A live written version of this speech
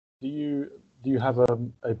do you have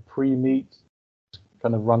a pre-meet,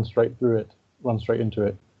 kind of run straight into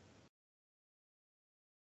it?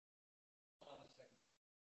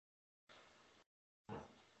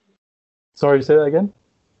 Sorry, say that again.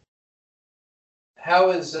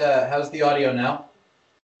 How's the audio now?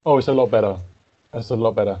 Oh, it's a lot better. That's a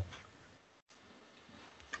lot better.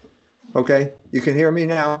 Okay, you can hear me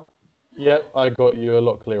now? Yep, I got you a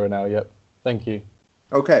lot clearer now. Yep, thank you.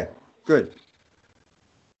 Okay, good.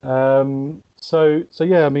 So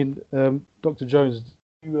yeah, I mean, Dr. Jones,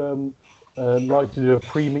 do you like to do a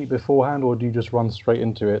pre-meet beforehand, or do you just run straight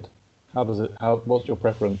into it? What's your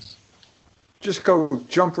preference? Just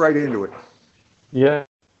jump right into it. Yeah,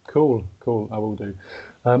 cool. I will do.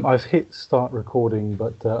 I've hit start recording,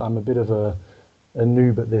 but I'm a bit of a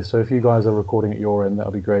noob at this. So if you guys are recording at your end,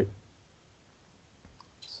 that'll be great.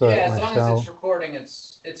 So yeah, as long as it's recording,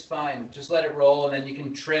 it's fine. Just let it roll, and then you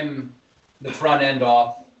can trim the front end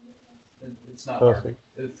off. It's not perfect.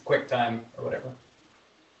 Hard. It's QuickTime or whatever.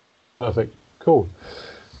 Perfect. Cool.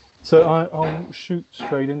 So I'll shoot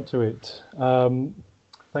straight into it.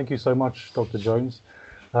 Thank you so much, Dr. Jones.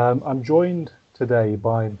 I'm joined today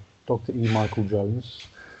by Dr. E. Michael Jones.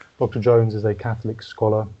 Dr. Jones is a Catholic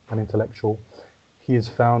scholar and intellectual. He is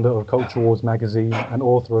founder of Culture Wars magazine and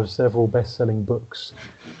author of several best-selling books,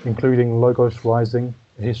 including Logos Rising,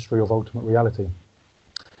 A History of Ultimate Reality.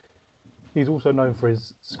 He's also known for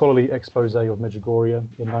his scholarly expose of Medjugorje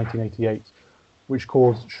in 1988, which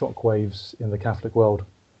caused shockwaves in the Catholic world.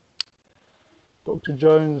 Dr.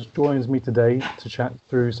 Jones joins me today to chat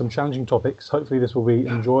through some challenging topics. Hopefully this will be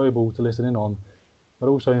enjoyable to listen in on, but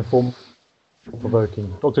also informative and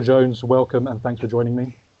provoking. Dr. Jones, welcome and thanks for joining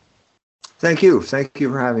me. Thank you. Thank you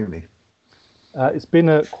for having me. It's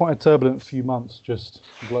been quite a turbulent few months just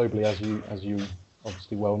globally, as you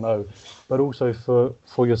obviously well know, but also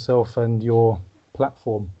for yourself and your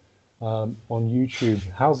platform on YouTube.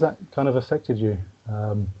 How's that kind of affected you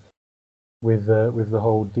with the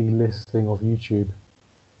whole delisting of YouTube?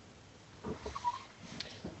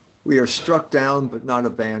 We are struck down but not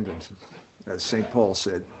abandoned, as St. Paul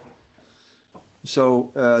said.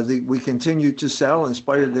 So we continue to sell in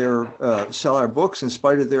spite of sell our books in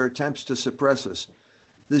spite of their attempts to suppress us.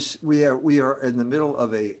 We are in the middle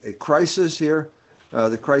of a crisis here.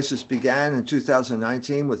 The crisis began in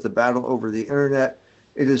 2019 with the battle over the internet.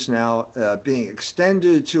 It is now being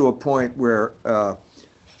extended to a point where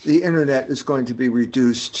the internet is going to be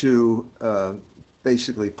reduced to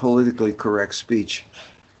basically politically correct speech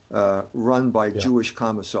run by Jewish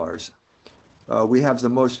commissars. We have the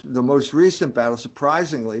most recent battle,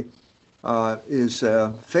 surprisingly, is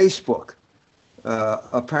Facebook.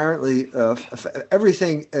 Apparently,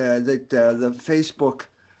 everything that the Facebook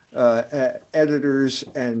editors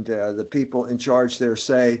and the people in charge there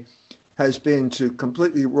say has been to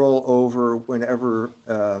completely roll over whenever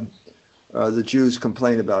the Jews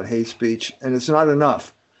complain about hate speech, and it's not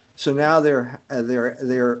enough. So now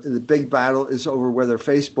the big battle is over whether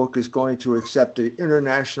Facebook is going to accept the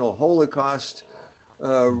International Holocaust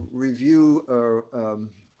review or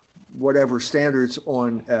whatever standards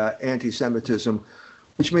on anti-Semitism,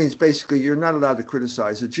 which means basically you're not allowed to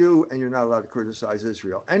criticize a Jew and you're not allowed to criticize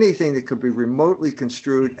Israel. Anything that could be remotely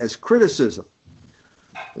construed as criticism,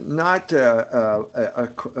 not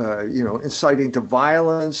inciting to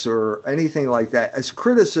violence or anything like that, as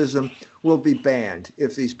criticism will be banned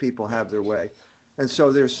if these people have their way. And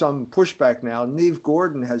so there's some pushback now. Neve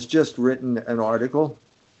Gordon has just written an article.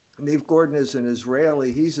 Neve Gordon is an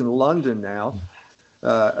Israeli. He's in London now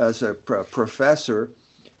as a professor.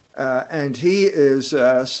 And he is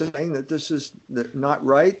saying that this is not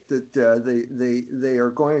right, that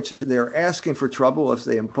they're asking for trouble if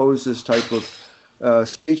they impose this type of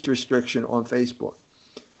speech restriction on Facebook.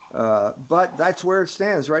 But that's where it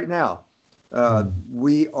stands right now.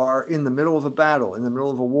 We are in the middle of a battle, in the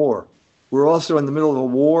middle of a war. We're also in the middle of a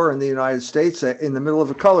war in the United States, in the middle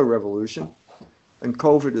of a color revolution, and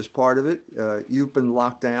COVID is part of it. You've been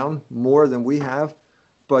locked down more than we have.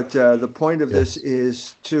 But the point of this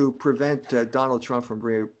is to prevent Donald Trump from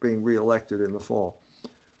being reelected in the fall.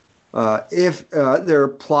 If there are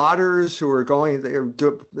plotters who are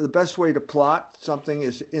the best way to plot something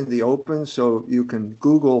is in the open. So you can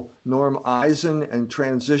Google Norm Eisen and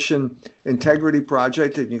Transition Integrity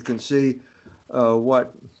Project, and you can see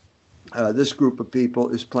what this group of people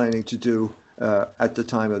is planning to do at the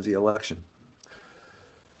time of the election.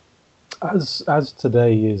 As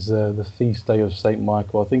today is the feast day of Saint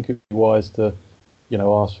Michael, I think it would be wise to,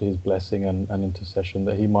 ask for his blessing and intercession,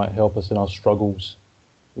 that he might help us in our struggles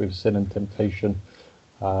with sin and temptation.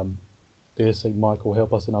 Dear Saint Michael,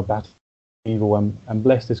 help us in our battle with evil and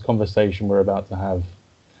bless this conversation we're about to have.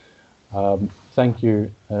 Thank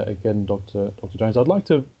you again, Dr. Jones. I'd like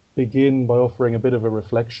to begin by offering a bit of a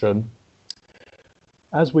reflection.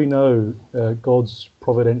 As we know, God's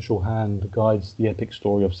providential hand guides the epic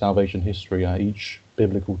story of salvation history at each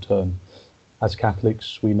biblical turn. As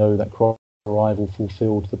Catholics, we know that Christ's arrival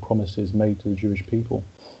fulfilled the promises made to the Jewish people,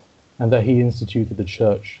 and that he instituted the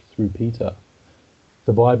church through Peter.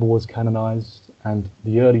 The Bible was canonized, and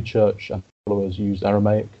the early church and followers used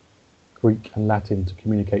Aramaic, Greek, and Latin to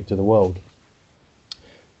communicate to the world.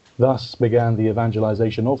 Thus began the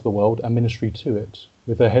evangelization of the world and ministry to it.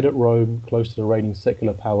 With their head at Rome, close to the reigning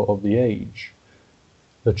secular power of the age,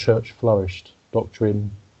 the church flourished.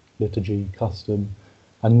 Doctrine, liturgy, custom,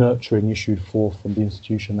 and nurturing issued forth from the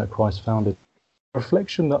institution that Christ founded. A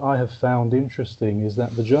reflection that I have found interesting is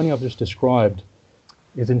that the journey I've just described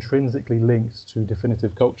is intrinsically linked to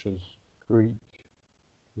definitive cultures, Greek,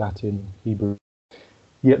 Latin, Hebrew.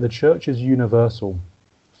 Yet the church is universal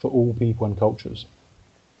for all people and cultures.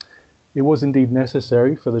 It was indeed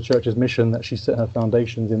necessary for the church's mission that she set her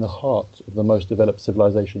foundations in the heart of the most developed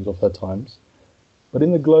civilizations of her times. But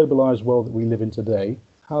in the globalized world that we live in today,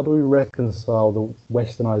 how do we reconcile the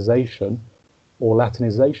westernization or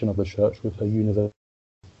Latinization of the church with her universal?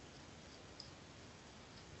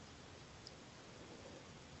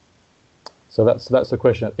 So that's the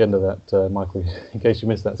question at the end of that, Michael, in case you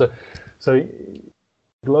missed that. So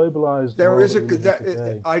globalized. There is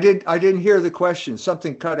I didn't hear the question.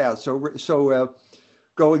 Something cut out. So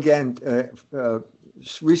go again.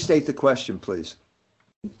 Restate the question, please.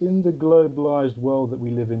 In the globalized world that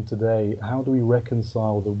we live in today, how do we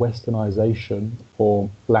reconcile the westernization or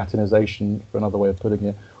Latinization, for another way of putting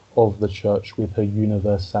it, of the church with her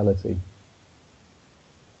universality?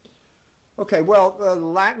 Okay, well,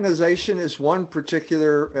 Latinization is one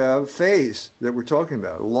particular phase that we're talking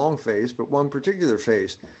about, a long phase, but one particular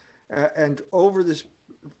phase. And over this,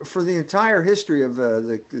 for the entire history of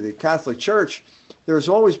the Catholic Church, there's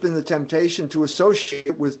always been the temptation to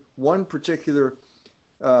associate with one particular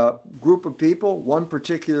group of people, one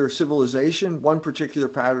particular civilization, one particular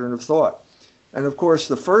pattern of thought. And of course,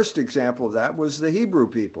 the first example of that was the Hebrew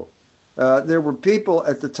people. There were people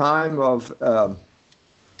at the time of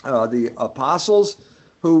the apostles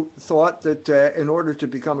who thought that in order to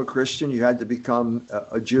become a Christian, you had to become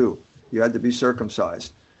a Jew. You had to be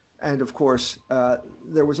circumcised. And of course,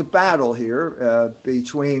 there was a battle here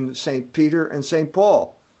between St. Peter and St.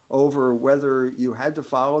 Paul over whether you had to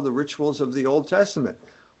follow the rituals of the Old Testament.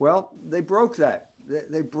 Well, they broke that.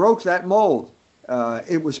 They broke that mold.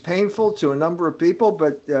 It was painful to a number of people,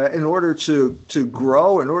 but in order to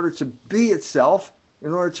grow, in order to be itself,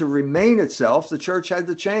 in order to remain itself, the church had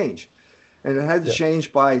to change. And it had to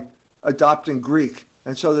change by adopting Greek.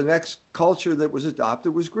 And so the next culture that was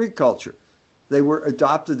adopted was Greek culture. They were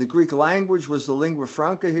adopted. The Greek language was the lingua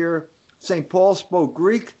franca here. St. Paul spoke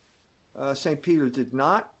Greek. St. Peter did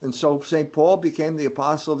not. And so St. Paul became the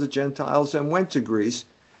apostle of the Gentiles and went to Greece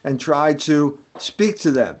and tried to speak to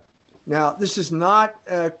them. Now, this is not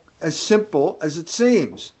as simple as it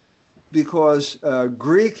seems, because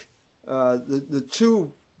Greek, the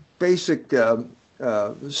two basic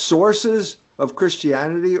sources of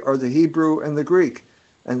Christianity are the Hebrew and the Greek,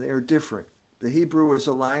 and they are different. The Hebrew is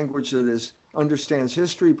a language that understands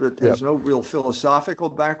history, but has no real philosophical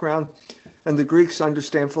background. And the Greeks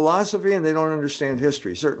understand philosophy, and they don't understand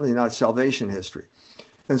history, certainly not salvation history.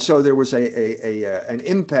 And so there was an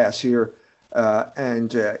impasse here,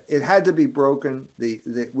 and it had to be broken.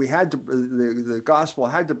 The gospel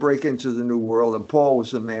had to break into the new world, and Paul was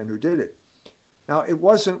the man who did it. Now, it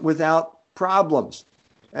wasn't without problems.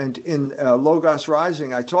 And in Logos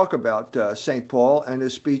Rising, I talk about St. Paul and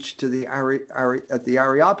his speech to at the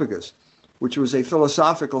Areopagus, which was a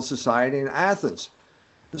philosophical society in Athens.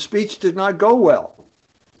 The speech did not go well.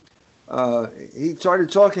 He started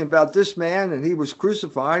talking about this man, and he was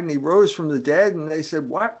crucified, and he rose from the dead, and they said,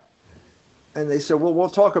 what? And they said, well, we'll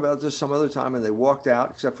talk about this some other time, and they walked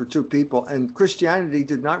out, except for two people, and Christianity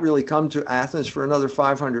did not really come to Athens for another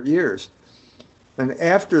 500 years. And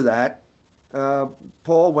after that,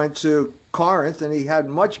 Paul went to Corinth, and he had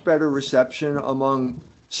much better reception among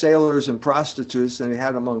sailors and prostitutes than he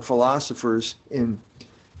had among philosophers in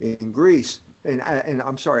Greece, in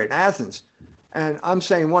Athens. And I'm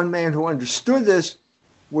saying one man who understood this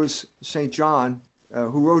was St. John,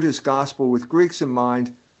 who wrote his gospel with Greeks in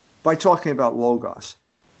mind by talking about Logos.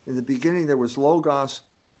 In the beginning, there was Logos.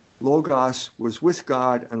 Logos was with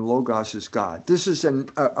God, and Logos is God. This is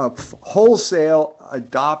a wholesale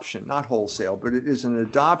adoption, not wholesale, but it is an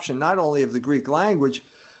adoption not only of the Greek language,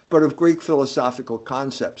 but of Greek philosophical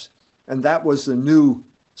concepts. And that was the new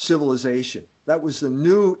civilization. That was the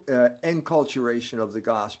new enculturation of the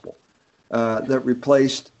gospel.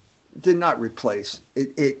 that did not replace,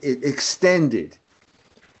 it extended,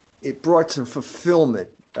 it brought to fulfillment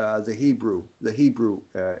the Hebrew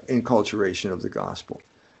enculturation of the gospel.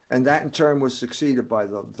 And that in turn was succeeded by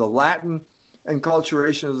the Latin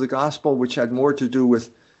enculturation of the gospel, which had more to do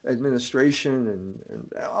with administration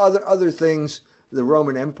and other things. The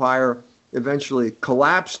Roman Empire eventually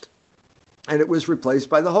collapsed, and it was replaced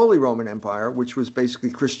by the Holy Roman Empire, which was basically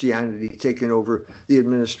Christianity taking over the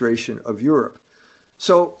administration of Europe.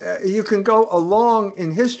 So you can go along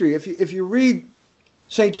in history. If you read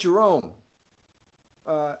St. Jerome,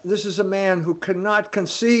 this is a man who could not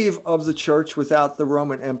conceive of the church without the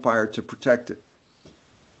Roman Empire to protect it,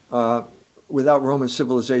 without Roman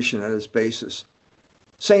civilization at its basis.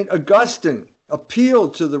 St. Augustine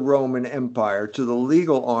appealed to the Roman Empire, to the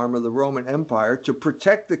legal arm of the Roman Empire, to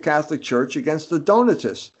protect the Catholic Church against the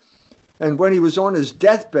Donatists. And when he was on his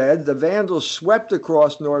deathbed, the Vandals swept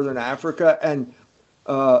across northern Africa and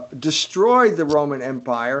destroyed the Roman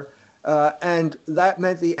Empire, and that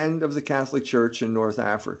meant the end of the Catholic Church in North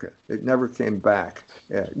Africa. It never came back,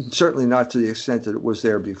 certainly not to the extent that it was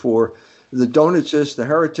there before. The Donatists, the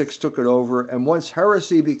heretics, took it over, and once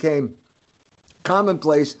heresy became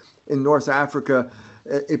commonplace in North Africa,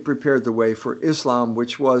 it prepared the way for Islam,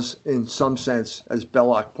 which was, in some sense, as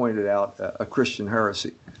Belloc pointed out, a Christian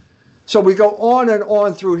heresy. So we go on and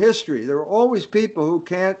on through history. There are always people who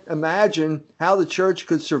can't imagine how the church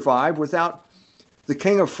could survive without the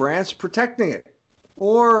King of France protecting it.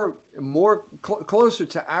 Or more closer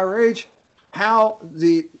to our age, how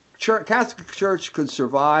the Catholic Church could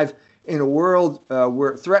survive in a world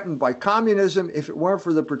where threatened by communism if it weren't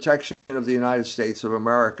for the protection of the United States of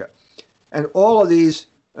America. And all of these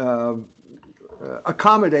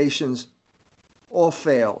accommodations all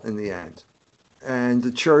fail in the end. And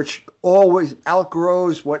the church always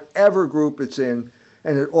outgrows whatever group it's in,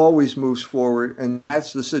 and it always moves forward. And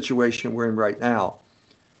that's the situation we're in right now.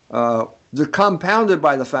 They're compounded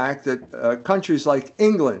by the fact that countries like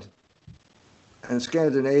England and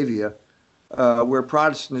Scandinavia, where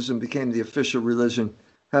Protestantism became the official religion,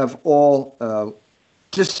 have all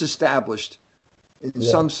disestablished, in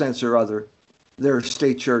some sense or other, their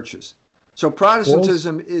state churches. So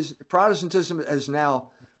Protestantism has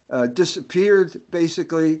now disappeared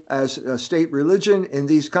basically as a state religion in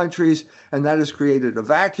these countries, and that has created a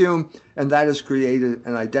vacuum, and that has created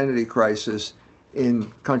an identity crisis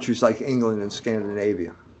in countries like England and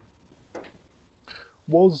Scandinavia.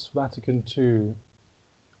 Was Vatican II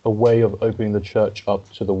a way of opening the church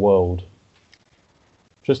up to the world?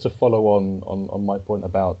 Just to follow on my point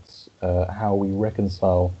about how we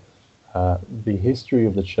reconcile the history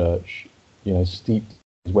of the church, steeped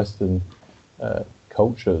in Western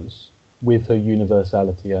cultures, with her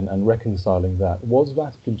universality and reconciling that. Was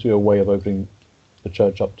Vatican II a way of opening the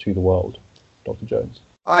church up to the world, Dr. Jones?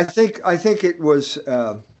 I think it was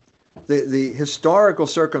the historical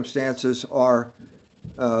circumstances are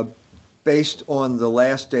based on the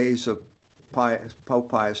last days of Pope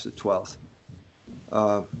Pius XII.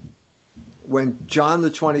 When John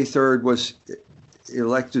the 23rd was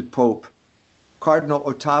elected Pope, Cardinal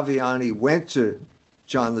Ottaviani went to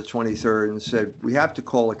John the 23rd and said, we have to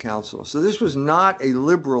call a council. So this was not a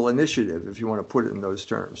liberal initiative, if you want to put it in those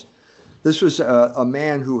terms. This was a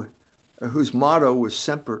man whose motto was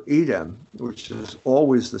Semper Idem, which is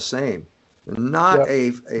always the same, not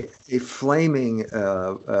a flaming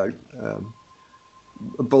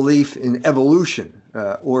belief in evolution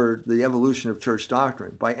or the evolution of church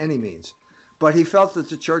doctrine by any means. But he felt that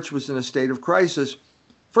the church was in a state of crisis,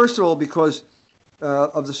 first of all, because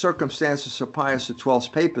of the circumstances of Pius XII's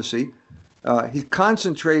papacy. He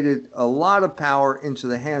concentrated a lot of power into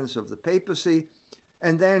the hands of the papacy.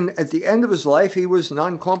 And then at the end of his life, he was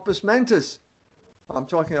non compos mentis. I'm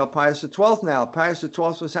talking about Pius XII now. Pius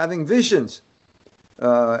XII was having visions.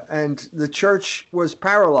 And the church was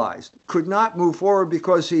paralyzed, could not move forward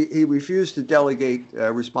because he refused to delegate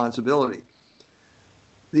responsibility.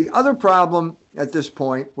 The other problem at this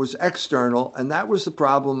point was external, and that was the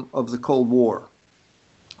problem of the Cold War.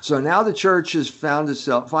 So now the church has finds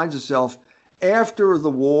itself after the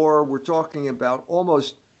war. We're talking about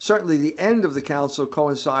almost certainly the end of the council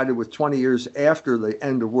coincided with 20 years after the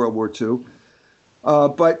end of World War II.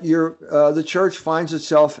 But the church finds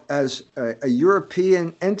itself as a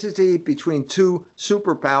European entity between two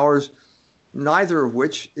superpowers, neither of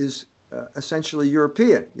which is essentially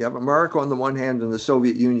European. You have America on the one hand and the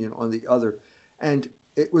Soviet Union on the other. And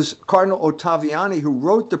it was Cardinal Ottaviani who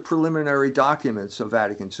wrote the preliminary documents of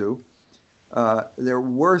Vatican II. They're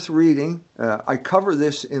worth reading. I cover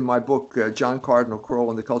this in my book, John Cardinal Krol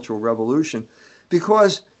and the Cultural Revolution,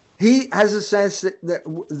 because he has a sense that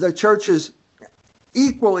the church is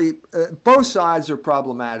equally, both sides are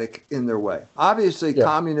problematic in their way. Obviously,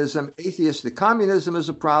 communism, atheistic communism is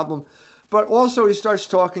a problem, but also he starts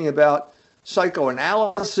talking about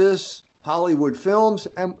psychoanalysis, Hollywood films,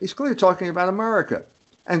 and he's clearly talking about America.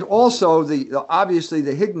 And also, obviously,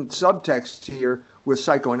 the hidden subtext here with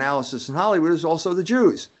psychoanalysis in Hollywood is also the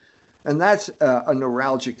Jews. And that's a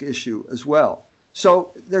neuralgic issue as well.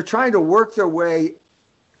 So they're trying to work their way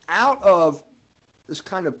out of this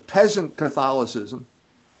kind of peasant Catholicism,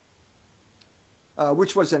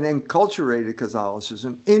 which was an enculturated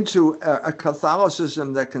Catholicism, into a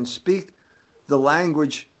Catholicism that can speak the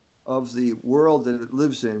language of the world that it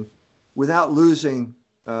lives in without losing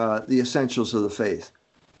the essentials of the faith.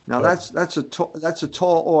 Now that's a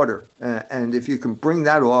tall order, and if you can bring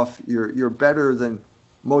that off, you're better than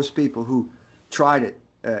most people who tried it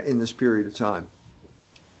in this period of time.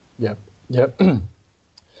 Yeah.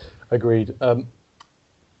 Agreed.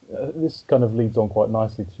 This kind of leads on quite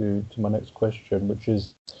nicely to my next question, which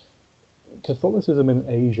is Catholicism in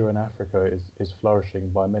Asia and Africa is flourishing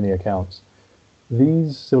by many accounts.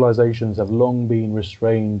 These civilizations have long been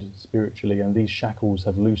restrained spiritually, and these shackles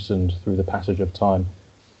have loosened through the passage of time.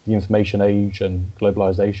 The information age and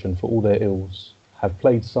globalization, for all their ills, have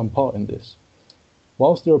played some part in this.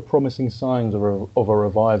 Whilst there are promising signs of a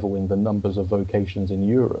revival in the numbers of vocations in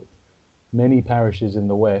Europe, many parishes in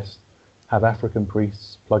the West have African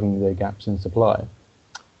priests plugging their gaps in supply.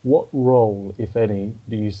 What role, if any,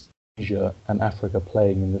 do you see Asia and Africa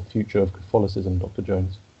playing in the future of Catholicism, Dr.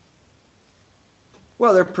 Jones?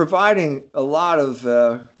 Well, they're providing a lot of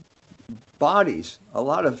bodies, a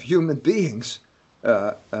lot of human beings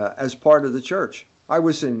as part of the church. I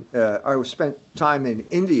spent time in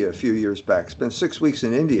India a few years back, spent 6 weeks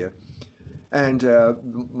in India, and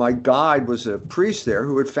my guide was a priest there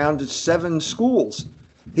who had founded 7 schools.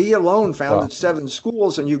 He alone founded 7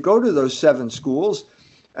 schools, and you go to those 7 schools,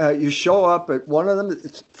 you show up at one of them,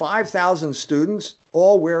 it's 5,000 students,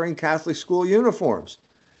 all wearing Catholic school uniforms.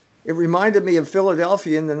 It reminded me of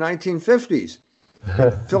Philadelphia in the 1950s.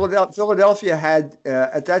 Philadelphia had,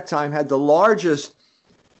 at that time, had the largest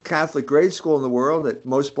Catholic grade school in the world at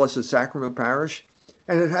Most Blessed Sacrament Parish,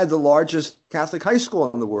 and it had the largest Catholic high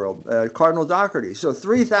school in the world, Cardinal Doherty. So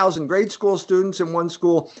 3,000 grade school students in one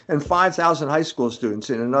school and 5,000 high school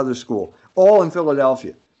students in another school, all in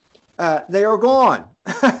Philadelphia. They are gone.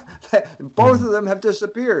 Both of them have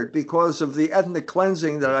disappeared because of the ethnic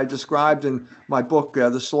cleansing that I described in my book,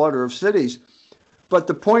 The Slaughter of Cities. But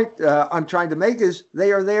the point I'm trying to make is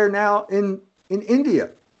they are there now in India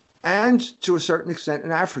and to a certain extent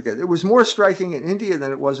in Africa. It was more striking in India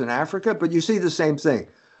than it was in Africa, but you see the same thing.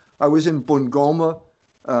 I was in Bungoma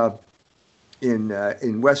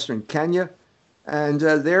in Western Kenya, and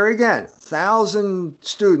there again, 1,000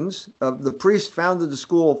 students. The priest founded the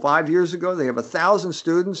school 5 years ago. They have 1,000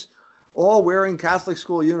 students, all wearing Catholic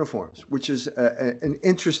school uniforms, which is an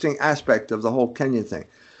interesting aspect of the whole Kenyan thing.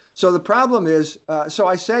 So the problem is, so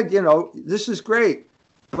I said, this is great,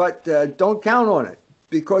 but don't count on it,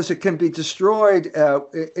 because it can be destroyed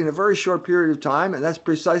in a very short period of time, and that's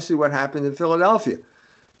precisely what happened in Philadelphia.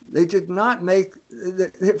 They did not make,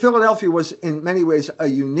 Philadelphia was in many ways a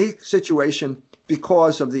unique situation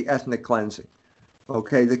because of the ethnic cleansing.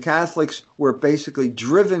 Okay, the Catholics were basically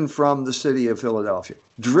driven from the city of Philadelphia,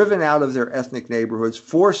 driven out of their ethnic neighborhoods,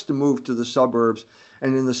 forced to move to the suburbs,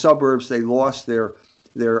 and in the suburbs they lost their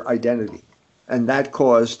identity. And that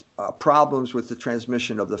caused problems with the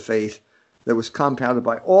transmission of the faith that was compounded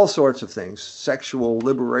by all sorts of things, sexual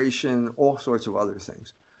liberation, all sorts of other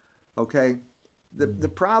things. Okay? The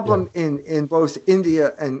problem in both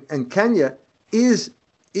India and Kenya is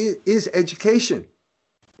education.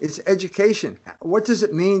 It's education. What does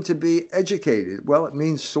it mean to be educated? Well, it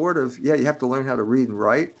means sort of, you have to learn how to read and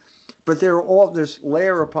write, but there's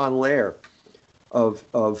layer upon layer of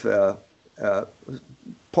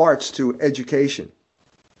parts to education.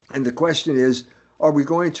 And the question is, are we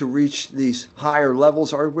going to reach these higher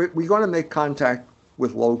levels? Are we going to make contact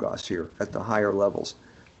with Logos here at the higher levels?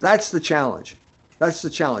 That's the challenge. That's the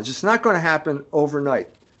challenge. It's not going to happen overnight.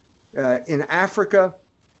 In Africa,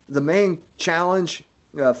 the main challenge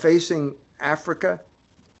facing Africa,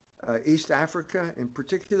 East Africa in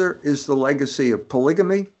particular, is the legacy of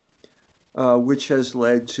polygamy, which has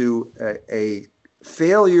led to a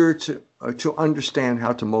failure to understand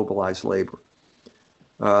how to mobilize labor.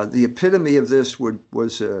 The epitome of this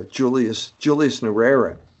was Julius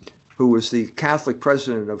Nyerere, who was the Catholic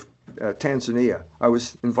president of Tanzania. I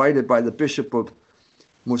was invited by the Bishop of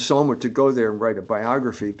Musoma to go there and write a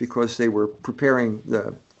biography because they were preparing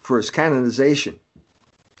for his canonization.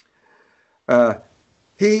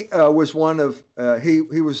 He was one of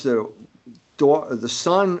he was the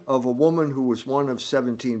son of a woman who was one of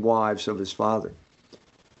 17 wives of his father.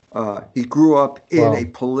 He grew up in a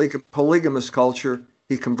polygamous culture.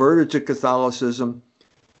 He converted to Catholicism,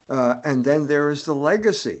 and then there is the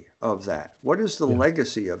legacy of that. What is the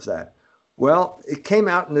legacy of that? Well, it came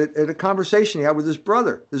out in a conversation he had with his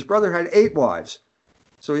brother. His brother had 8 wives.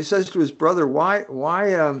 So he says to his brother, why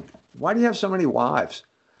do you have so many wives?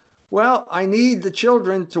 Well, I need the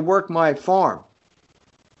children to work my farm.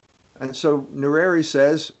 And so Nyerere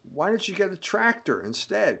says, why don't you get a tractor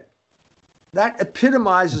instead? That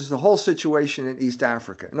epitomizes the whole situation in East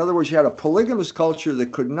Africa. In other words, you had a polygamous culture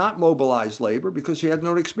that could not mobilize labor because you had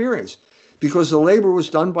no experience, because the labor was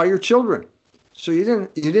done by your children. So you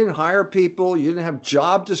didn't hire people, you didn't have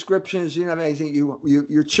job descriptions, you didn't have anything.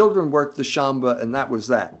 Your children worked the shamba, and that was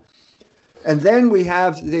that. And then we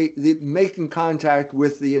have the making contact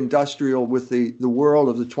with the industrial, with the world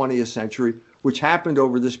of the 20th century, which happened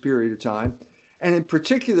over this period of time. And in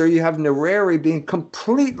particular, you have Nyerere being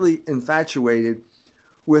completely infatuated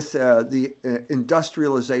with the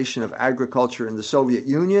industrialization of agriculture in the Soviet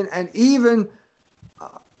Union and even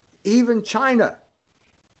China.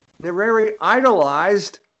 Nyerere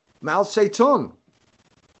idolized Mao Zedong.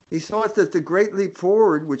 He thought that the Great Leap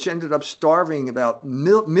Forward, which ended up starving about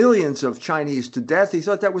millions of Chinese to death, he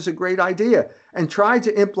thought that was a great idea and tried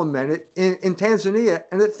to implement it in Tanzania,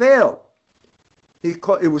 and it failed. It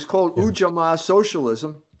was called Ujamaa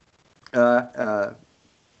socialism,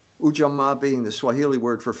 Ujamaa being the Swahili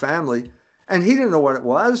word for family, and he didn't know what it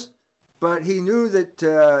was, but he knew that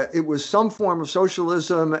it was some form of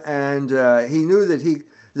socialism, and he knew that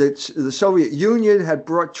the Soviet Union had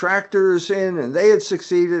brought tractors in and they had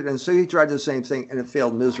succeeded, and so he tried the same thing, and it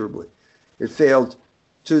failed miserably. It failed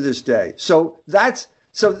to this day. So I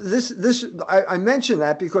mention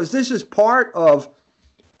that because this is part of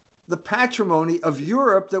the patrimony of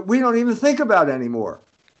Europe that we don't even think about anymore.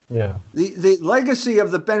 Yeah. The legacy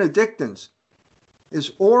of the Benedictines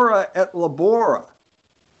is ora et labora.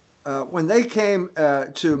 When they came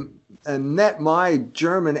and met my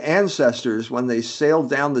German ancestors when they sailed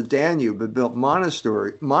down the Danube and built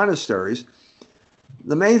monasteries,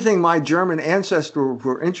 the main thing my German ancestors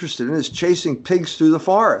were interested in is chasing pigs through the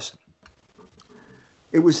forest.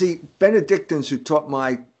 It was the Benedictines who taught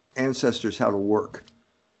my ancestors how to work.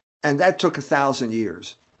 And that took 1,000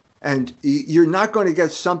 years. And you're not going to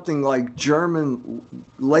get something like German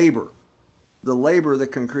labor, the labor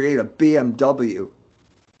that can create a BMW,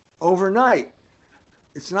 overnight.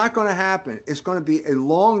 It's not going to happen. It's going to be a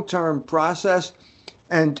long-term process,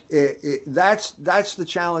 and that's the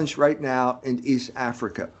challenge right now in East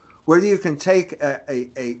Africa. Whether you can take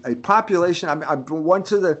a population. I went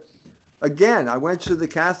to the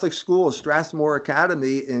Catholic school, Strathmore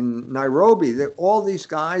Academy in Nairobi. All these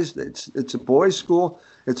guys. It's a boys' school.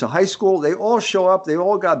 It's a high school. They all show up. They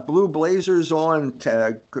all got blue blazers on,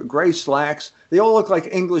 gray slacks. They all look like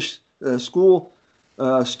English school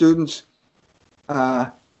students.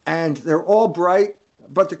 And they're all bright,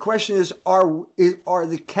 but the question is, are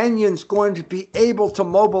the Kenyans going to be able to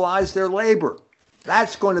mobilize their labor?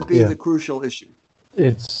 That's going to be the crucial issue.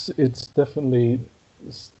 It's definitely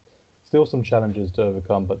still some challenges to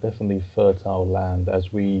overcome, but definitely fertile land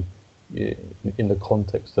as we, in the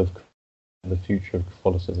context of the future of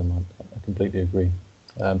Catholicism. I completely agree.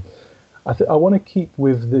 I want to keep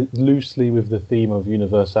loosely with the theme of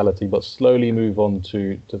universality, but slowly move on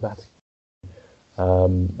to Vatican.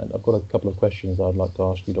 And I've got a couple of questions I'd like to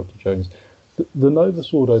ask you, Dr. Jones. The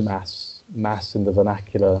Novus Ordo Mass in the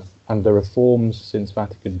vernacular, and the reforms since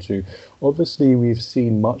Vatican II. Obviously, we've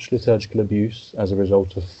seen much liturgical abuse as a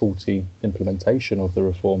result of faulty implementation of the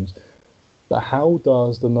reforms. But how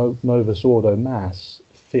does the Novus Ordo Mass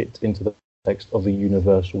fit into the context of the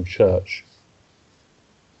universal church?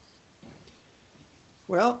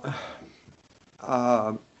 Well,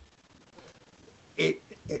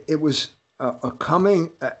 it was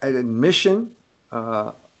an admission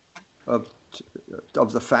of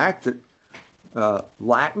the fact that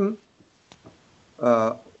Latin,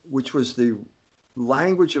 which was the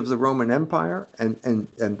language of the Roman Empire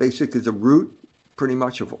and basically the root pretty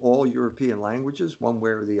much of all European languages, one way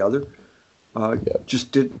or the other,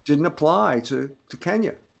 just didn't apply to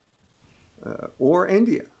Kenya or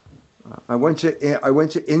India. I went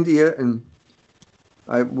to India and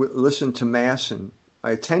I listened to Mass, and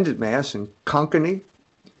I attended Mass in Konkani,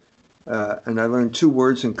 and I learned 2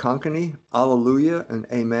 words in Konkani, Alleluia and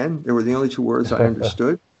Amen. They were the only 2 words I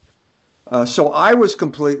understood. So I was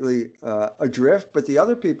completely adrift, but the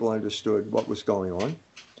other people understood what was going on.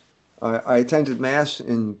 I attended Mass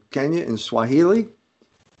in Kenya in Swahili.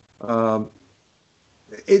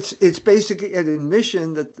 it's basically an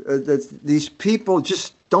admission that these people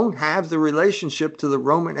just don't have the relationship to the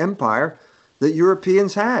Roman Empire that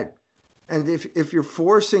Europeans had. And if you're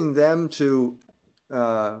forcing them to,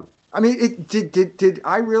 did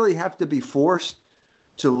I really have to be forced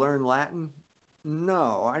to learn Latin?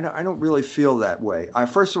 No, I don't really feel that way.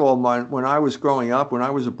 First of all, when I was growing up, when I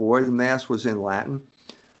was a boy, the Mass was in Latin.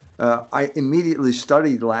 I immediately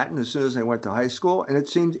studied Latin as soon as I went to high school, and it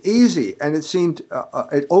seemed easy, and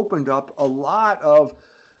it opened up a lot of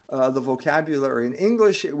the vocabulary in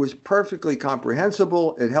English. It was perfectly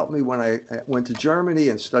comprehensible. It helped me when I went to Germany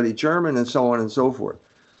and studied German and so on and so forth.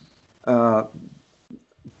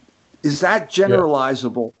 Is that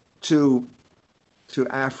generalizable to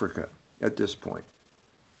Africa at this point?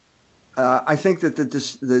 I think that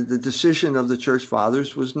the decision of the Church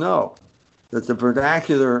Fathers was no, that the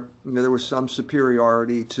vernacular, there was some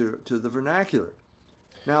superiority to the vernacular.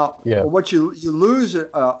 Now, what you lose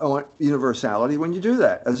on universality when you do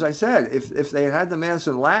that. As I said, if they had the Mass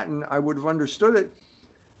in Latin, I would have understood it.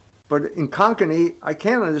 But in Konkani, I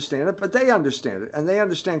can't understand it, but they understand it, and they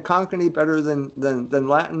understand Konkani better than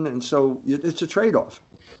Latin, and so it's a trade-off.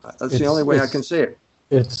 That's the only way I can see it.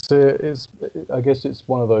 I guess it's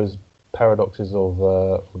one of those paradoxes of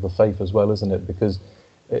the faith as well, isn't it? Because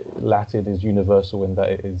Latin is universal in that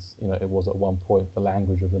it is, it was at one point the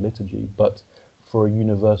language of the liturgy, but for a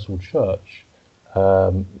universal church,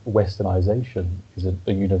 Westernization is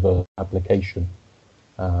a universal application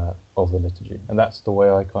of the liturgy, and that's the way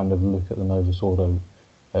I kind of look at the Novus Ordo,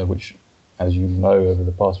 which, as you know, over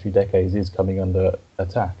the past few decades is coming under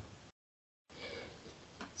attack.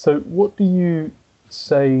 So what do you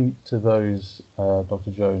say to those,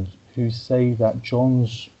 Dr. Jones, who say that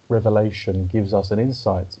John's revelation gives us an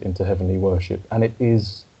insight into heavenly worship, and it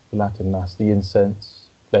is the Latin Mass, the incense,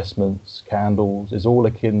 vestments, candles, is all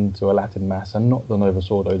akin to a Latin Mass and not the Novus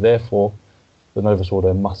Ordo. Therefore, the Novus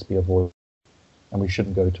Ordo must be avoided, and we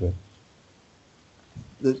shouldn't go to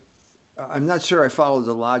it. I'm not sure I followed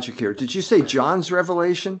the logic here. Did you say John's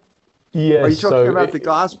revelation? Yes. Are you talking about the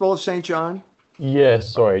Gospel of St. John? Yes,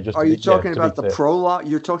 sorry. Are you talking about the prologue?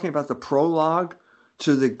 You're talking about the prologue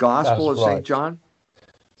to the Gospel of St. John?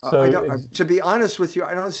 So to be honest with you,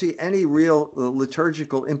 I don't see any real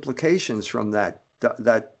liturgical implications from that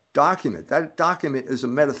document. That document is a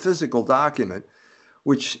metaphysical document,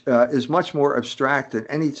 which is much more abstract than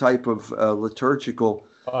any type of liturgical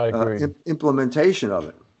implementation of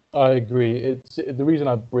it. I agree. The reason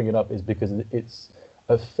I bring it up is because it's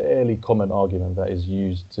a fairly common argument that is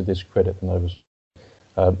used to discredit the Novus,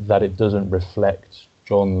 that it doesn't reflect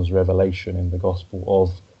John's revelation in the Gospel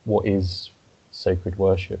of what is sacred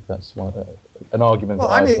worship. That's an argument.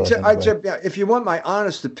 Well, if you want my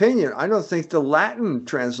honest opinion, I don't think the Latin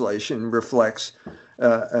translation reflects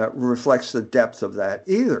the depth of that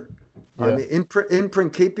either. Yeah. I mean, in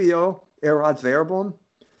principio erat verbum.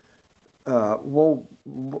 Well,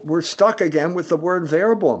 we're stuck again with the word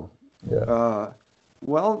verbum. Yeah.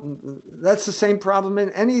 Well, that's the same problem in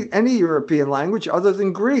any European language other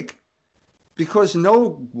than Greek, because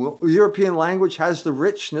no European language has the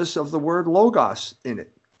richness of the word logos in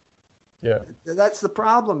it. Yeah, that's the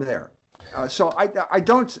problem there. So I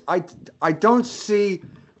don't see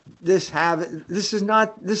this this is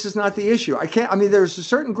not the issue. There's a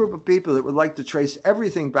certain group of people that would like to trace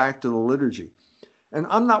everything back to the liturgy, and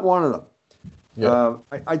I'm not one of them. Yeah.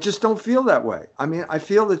 I just don't feel that way. I mean, I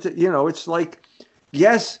feel that it's like,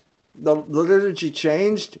 yes, the liturgy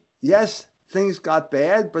changed. Yes, things got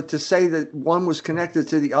bad, but to say that one was connected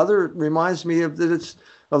to the other reminds me of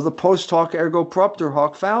the post hoc ergo propter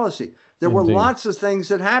hoc fallacy. There were lots of things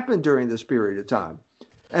that happened during this period of time,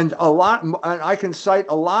 and I can cite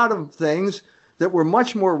a lot of things that were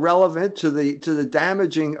much more relevant to the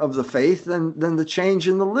damaging of the faith than the change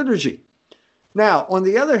in the liturgy. Now, on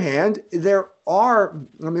the other hand,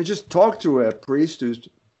 just talk to a priest who's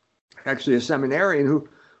actually a seminarian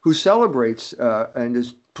who celebrates and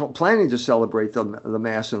is planning to celebrate the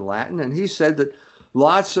Mass in Latin, and he said that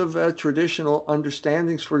lots of traditional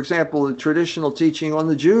understandings, for example, the traditional teaching on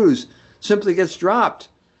the Jews, simply gets dropped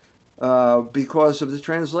because of the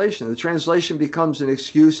translation. The translation becomes an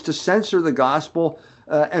excuse to censor the gospel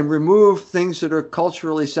and remove things that are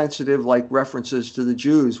culturally sensitive, like references to the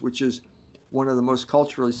Jews, which is one of the most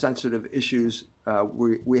culturally sensitive issues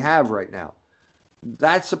we have right now.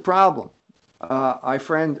 That's a problem. My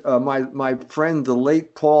friend, the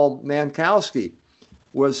late Paul Mankowski,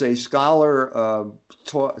 was a scholar,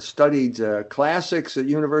 studied classics at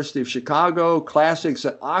University of Chicago, classics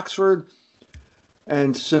at Oxford,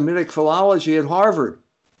 and Semitic philology at Harvard.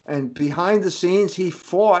 And behind the scenes, he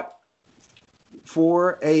fought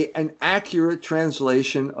for an accurate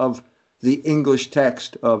translation of the English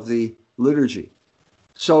text of the liturgy.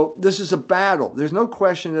 So this is a battle. There's no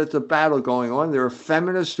question that it's a battle going on. There are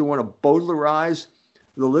feminists who want to Bowdlerize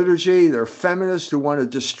the liturgy. There are feminists who want to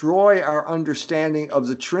destroy our understanding of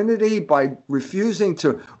the Trinity by refusing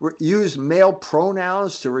to use male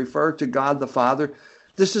pronouns to refer to God the Father.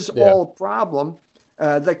 This is all a problem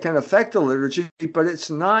that can affect the liturgy, but it's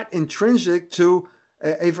not intrinsic to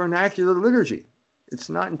a vernacular liturgy. It's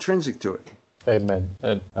not intrinsic to it. Amen.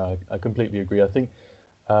 And I completely agree. I think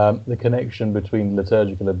the connection between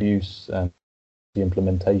liturgical abuse and the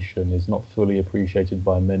implementation is not fully appreciated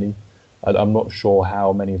by many. I'm not sure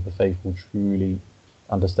how many of the faithful truly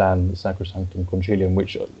understand the Sacrosanctum Concilium,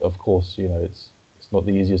 which, of course, it's not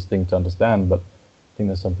the easiest thing to understand, but I think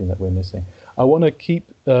that's something that we're missing. I want to keep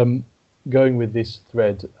going with this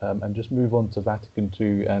thread and just move on to Vatican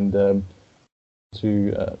II and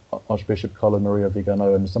to Archbishop Carlo Maria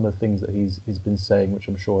Vigano and some of the things that he's been saying, which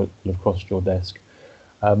I'm sure will have crossed your desk.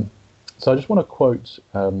 So I just want to quote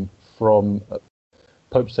from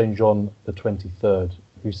Pope St. John the 23rd,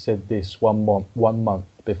 who said this one month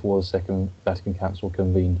before the Second Vatican Council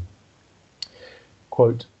convened.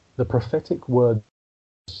 Quote, "The prophetic words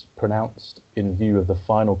pronounced in view of the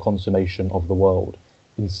final consummation of the world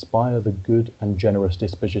inspire the good and generous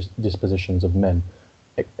dispositions of men,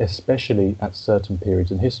 especially at certain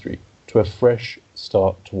periods in history, to a fresh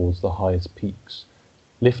start towards the highest peaks.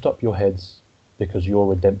 Lift up your heads, because your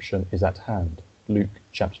redemption is at hand." Luke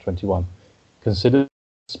chapter 21. Consider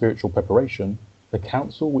spiritual preparation. The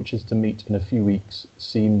council, which is to meet in a few weeks,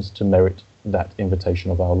 seems to merit that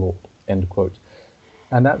invitation of our Lord. End quote.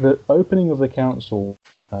 And at the opening of the council,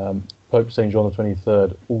 Pope St. John the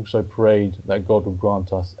 23rd also prayed that God would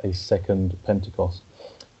grant us a second Pentecost.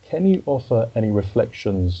 Can you offer any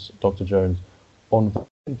reflections, Dr. Jones, on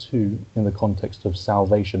Vatican II in the context of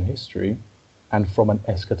salvation history and from an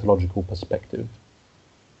eschatological perspective?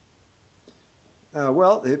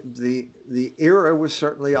 Well, the era was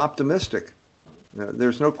certainly optimistic.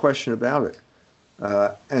 There's no question about it.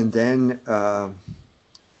 And then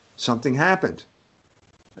something happened.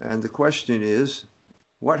 And the question is,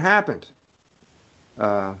 what happened?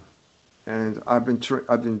 And I've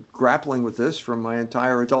been grappling with this from my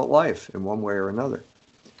entire adult life in one way or another.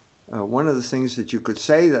 One of the things that you could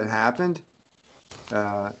say that happened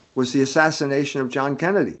was the assassination of John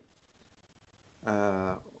Kennedy,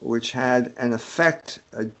 which had an effect,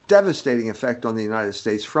 a devastating effect on the United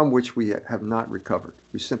States from which we have not recovered.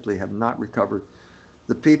 We simply have not recovered.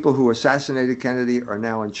 The people who assassinated Kennedy are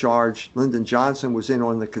now in charge. Lyndon Johnson was in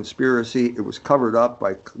on the conspiracy. It was covered up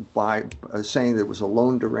by saying that it was a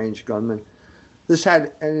lone deranged gunman. This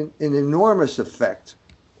had an enormous effect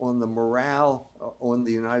on the morale on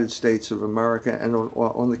the United States of America and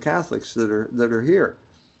on the Catholics that are here.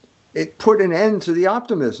 It put an end to the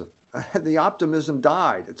optimism. The optimism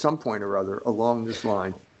died at some point or other along this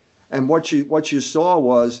line, and what you saw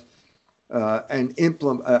was a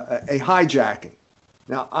hijacking.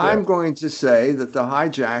 Now, I'm going to say that the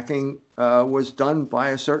hijacking was done by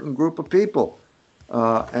a certain group of people,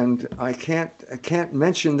 and I can't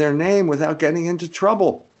mention their name without getting into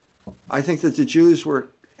trouble. I think that the Jews were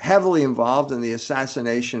heavily involved in the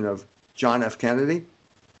assassination of John F. Kennedy.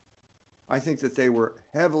 I think that they were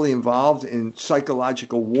heavily involved in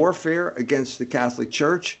psychological warfare against the Catholic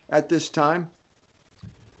Church at this time.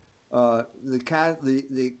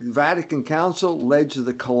 The Vatican Council led to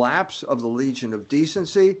the collapse of the Legion of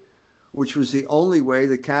Decency, which was the only way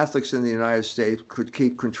the Catholics in the United States could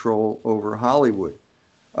keep control over Hollywood.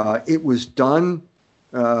 It was done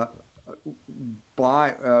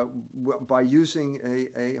by using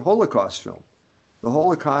a Holocaust film. The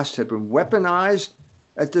Holocaust had been weaponized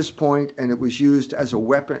at this point, and it was used as a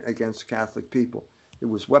weapon against Catholic people. It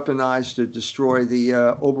was weaponized to destroy the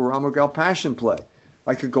Oberammergau Passion Play.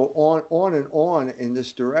 I could go on and on in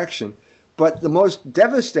this direction. But the most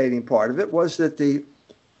devastating part of it was that the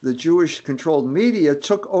Jewish-controlled media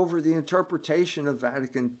took over the interpretation of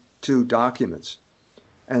Vatican II documents.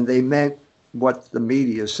 And they meant what the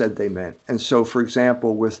media said they meant. And so, for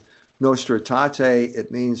example, with Nostra Aetate,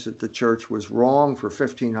 it means that the church was wrong for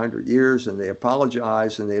 1,500 years, and they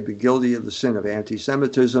apologized, and they'd been guilty of the sin of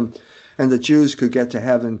anti-Semitism, and the Jews could get to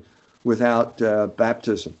heaven without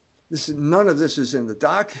baptism. None of this is in the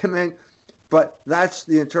document, but that's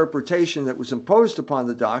the interpretation that was imposed upon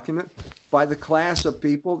the document by the class of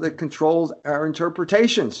people that controlled our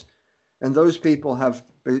interpretations. And those people have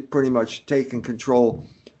pretty much taken control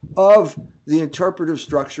of the interpretive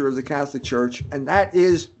structure of the Catholic Church, and that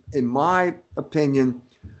is, in my opinion,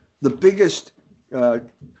 the biggest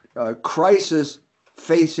crisis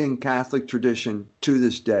facing Catholic tradition to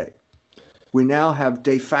this day. We now have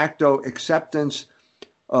de facto acceptance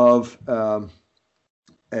of a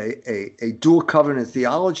dual covenant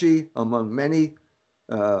theology among many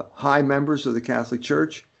high members of the Catholic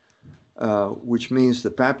Church, which means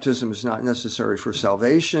that baptism is not necessary for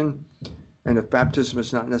salvation. And if baptism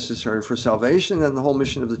is not necessary for salvation, then the whole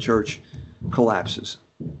mission of the Church collapses.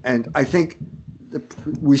 And I think the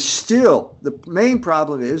main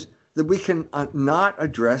problem is that we can not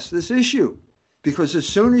address this issue. Because as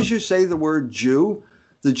soon as you say the word Jew,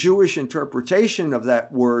 the Jewish interpretation of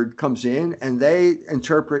that word comes in, and they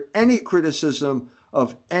interpret any criticism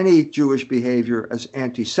of any Jewish behavior as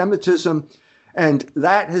anti-Semitism, and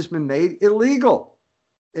that has been made illegal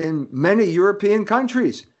in many European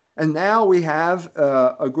countries. And now we have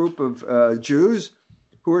a group of Jews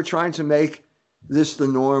who are trying to make this the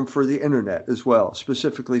norm for the internet as well,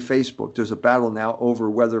 specifically Facebook. There's a battle now over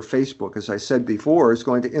whether Facebook, as I said before, is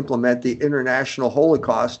going to implement the International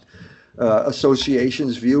Holocaust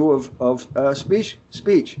Association's view of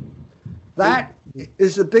speech. That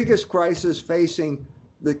is the biggest crisis facing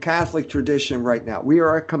the Catholic tradition right now. We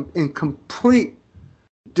are in complete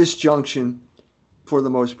disjunction, for the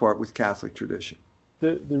most part, with Catholic tradition.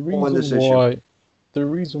 The reason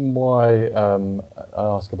why I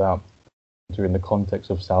ask about in the context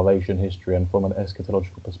of salvation history and from an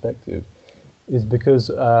eschatological perspective is because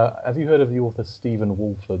have you heard of the author Stephen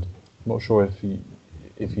Wolford? I'm not sure if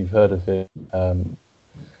you've heard of it.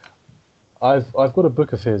 I've got a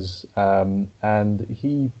book of his, and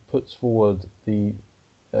he puts forward the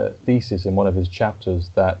thesis in one of his chapters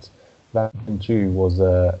that Vatican II was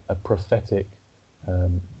a prophetic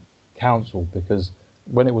council, because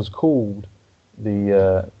when it was called,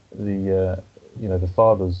 the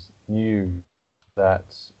fathers knew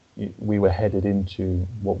that we were headed into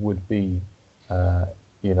what would be,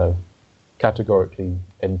 categorically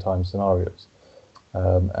end time scenarios,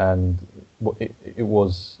 and it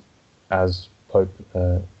was, as Pope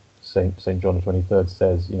Saint John the 23rd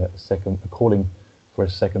says, a calling for a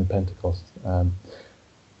second Pentecost.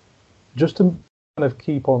 Just to kind of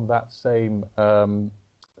keep on that same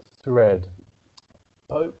thread,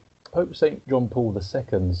 Pope St. John Paul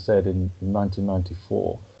II said in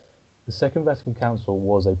 1994, the Second Vatican Council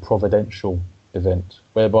was a providential event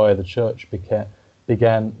whereby the Church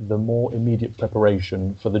began the more immediate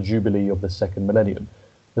preparation for the Jubilee of the second millennium.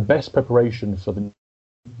 The best preparation for the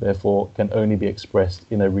therefore can only be expressed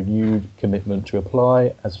in a renewed commitment to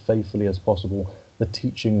apply as faithfully as possible the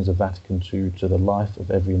teachings of Vatican II to the life of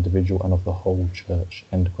every individual and of the whole Church,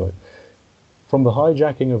 end quote. From the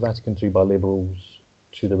hijacking of Vatican II by liberals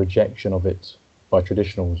to the rejection of it by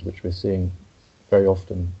traditionals, which we're seeing very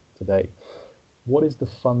often today, what is the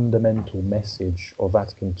fundamental message of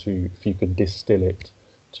Vatican II, if you could distill it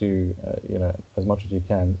to, as much as you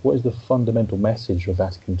can, what is the fundamental message of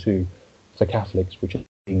Vatican II for Catholics which is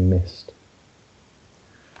being missed?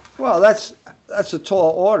 Well, that's a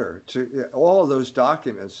tall order. To all of those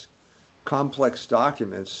documents, complex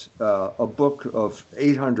documents, a book of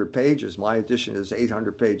 800 pages, my edition is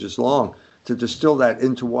 800 pages long, to distill that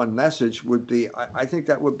into one message would be, I think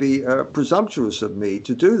that would be presumptuous of me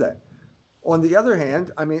to do that. On the other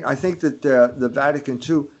hand, I mean, I think that the Vatican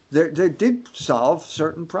II, they did solve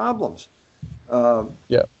certain problems.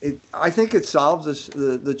 I think it solves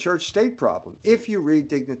the church-state problem. If you read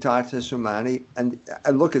Dignitatis Humanae and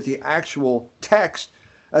look at the actual text,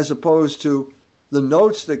 as opposed to the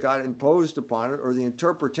notes that got imposed upon it or the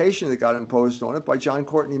interpretation that got imposed on it by John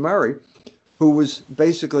Courtney Murray, who was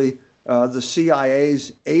basically the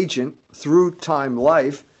CIA's agent through Time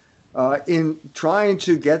Life in trying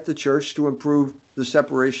to get the church to improve the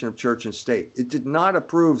separation of church and state. It did not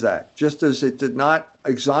approve that, just as it did not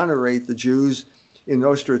exonerate the Jews in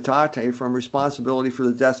Nostra Aetate from responsibility for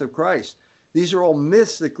the death of Christ. These are all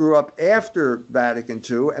myths that grew up after Vatican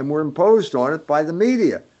II and were imposed on it by the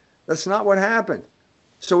media. That's not what happened.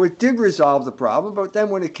 So it did resolve the problem, but then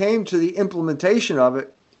when it came to the implementation of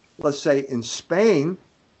it, let's say in Spain,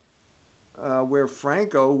 where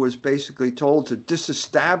Franco was basically told to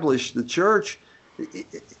disestablish the church,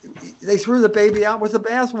 they threw the baby out with the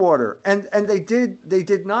bathwater, and they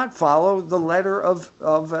did not follow the letter of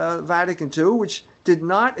Vatican II, which did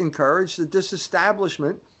not encourage the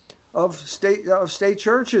disestablishment of state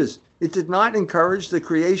churches. It did not encourage the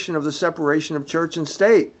creation of the separation of church and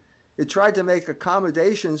state. It tried to make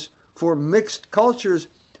accommodations for mixed cultures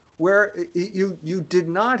where you did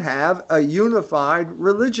not have a unified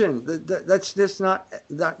religion. That's just not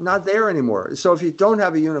there anymore. So if you don't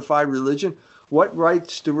have a unified religion, what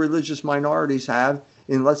rights do religious minorities have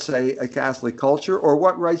in, let's say, a Catholic culture, or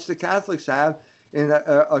what rights do Catholics have in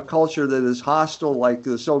a culture that is hostile like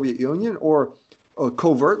the Soviet Union or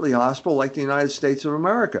covertly hostile like the United States of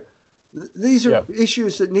America. These are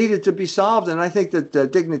issues that needed to be solved, and I think that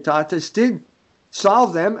Dignitatis did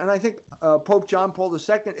solve them, and I think Pope John Paul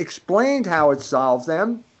II explained how it solved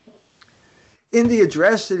them in the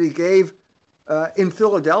address that he gave in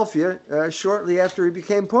Philadelphia shortly after he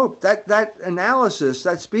became Pope. That analysis,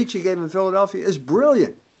 that speech he gave in Philadelphia is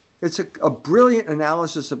brilliant. It's a brilliant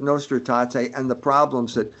analysis of Nostra Aetate and the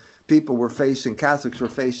problems that people were facing, Catholics were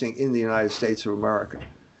facing in the United States of America.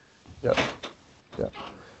 Yeah.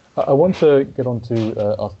 I want to get on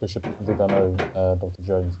to Archbishop Vigano, Dr.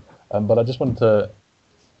 Jones, but I just wanted to,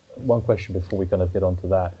 one question before we kind of get on to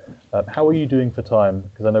that. How are you doing for time?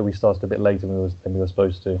 Because I know we started a bit later than we were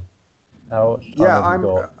supposed to. How much time have you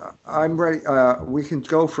got? I'm ready. We can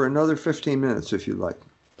go for another 15 minutes if you'd like.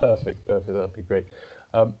 Perfect. That'd be great.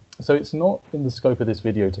 So it's not in the scope of this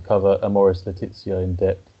video to cover Amoris Laetitia in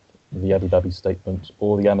depth, the Abu Dhabi Statement,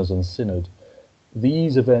 or the Amazon Synod.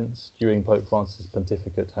 These events during Pope Francis'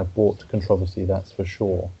 pontificate have brought controversy, that's for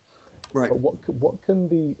sure. Right. But what can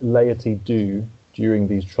the laity do during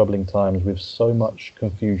these troubling times with so much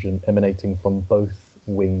confusion emanating from both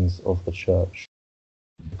wings of the church?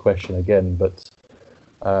 Question again, but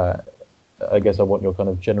I guess I want your kind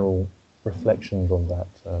of general reflections on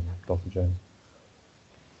that, Dr. Jones.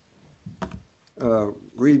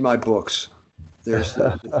 Read my books. There's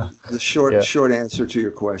the short answer to your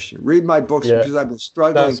question. Read my books because I've been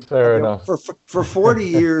struggling. That's fair enough. For 40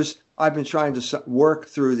 years. I've been trying to work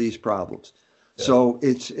through these problems. Yeah. So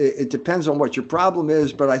it depends on what your problem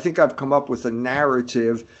is, but I think I've come up with a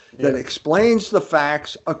narrative that explains the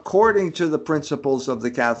facts according to the principles of the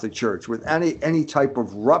Catholic Church, with any type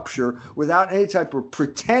of rupture, without any type of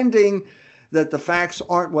pretending that the facts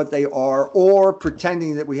aren't what they are, or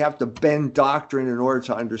pretending that we have to bend doctrine in order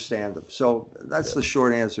to understand them. So that's the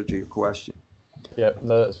short answer to your question. Yeah,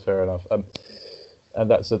 no, that's fair enough. And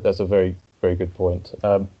that's a very, very good point.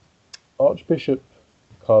 Archbishop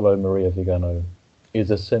Carlo Maria Vigano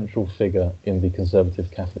is a central figure in the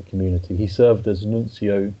conservative Catholic community. He served as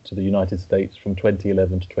nuncio to the United States from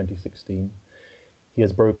 2011 to 2016. He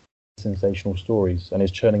has broken sensational stories and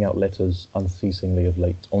is churning out letters unceasingly of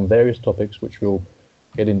late on various topics, which we'll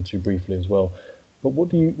get into briefly as well. But what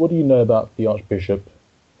do you know about the Archbishop,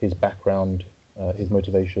 his background, his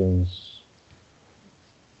motivations,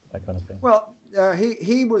 that kind of thing? Well,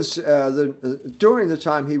 he was during the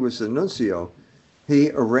time he was the nuncio, he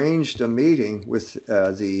arranged a meeting with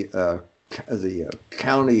the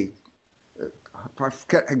county. I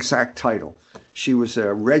forget exact title. She was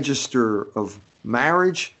a register of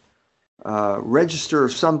marriage, register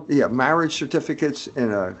of marriage certificates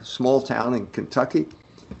in a small town in Kentucky,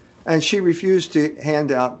 and she refused to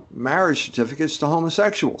hand out marriage certificates to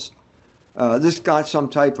homosexuals. This got some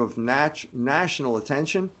type of national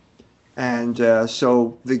attention. And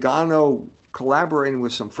so Vigano, collaborating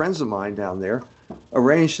with some friends of mine down there,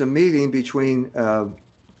 arranged a meeting between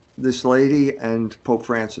this lady and Pope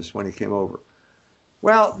Francis when he came over.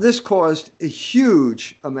 Well, this caused a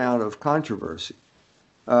huge amount of controversy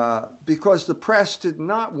because the press did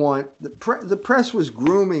not want, the press was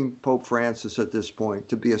grooming Pope Francis at this point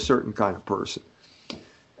to be a certain kind of person.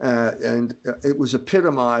 And it was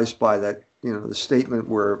epitomized by that, the statement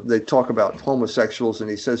where they talk about homosexuals and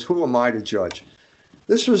he says, "Who am I to judge?"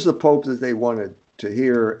 This was the Pope that they wanted to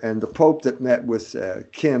hear, and the Pope that met with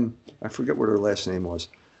Kim, I forget what her last name was,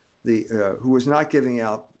 who was not giving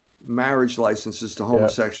out marriage licenses to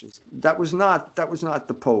homosexuals. Yeah. That was not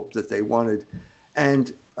the Pope that they wanted.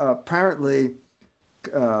 And apparently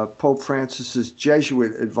Pope Francis's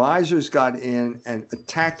Jesuit advisors got in and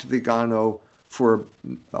attacked Vigano for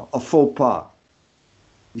a faux pas.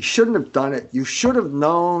 You shouldn't have done it. You should have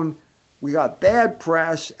known. We got bad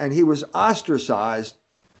press, and he was ostracized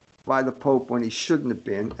by the Pope when he shouldn't have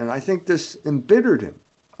been. And I think this embittered him.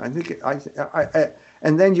 And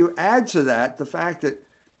then you add to that the fact that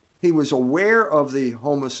he was aware of the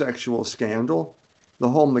homosexual scandal, the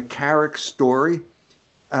whole McCarrick story,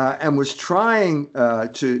 and was trying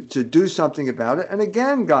to do something about it, and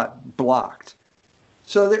again got blocked.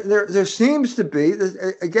 So there seems to be,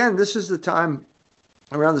 again, this is the time,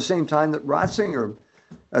 around the same time that Ratzinger,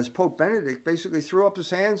 as Pope Benedict, basically threw up his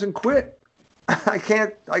hands and quit. I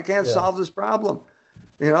can't solve this problem.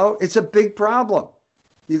 It's a big problem.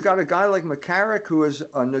 You've got a guy like McCarrick who is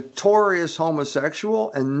a notorious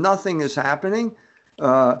homosexual, and nothing is happening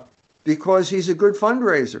because he's a good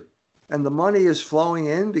fundraiser, and the money is flowing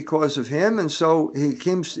in because of him, and so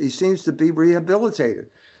he seems to be rehabilitated.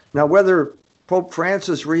 Now, whether Pope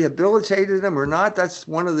Francis rehabilitated him or not, that's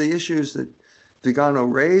one of the issues that Vigano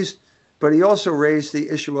raised. but he also raised the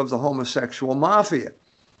issue of the homosexual mafia.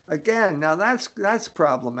 Again, now that's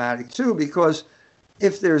problematic too, because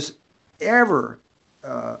if there's ever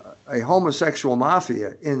a homosexual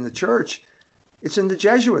mafia in the church, it's in the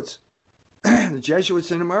Jesuits. The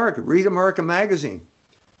Jesuits in America. Read American Magazine.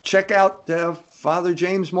 Check out Father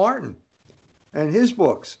James Martin and his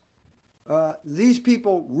books. These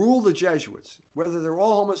people rule the Jesuits. Whether they're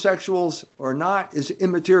all homosexuals or not is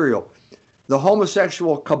immaterial. The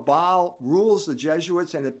homosexual cabal rules the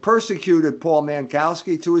Jesuits, and it persecuted Paul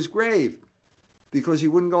Mankowski to his grave because he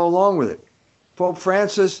wouldn't go along with it. Pope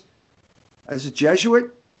Francis, as a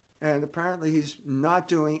Jesuit, and apparently he's not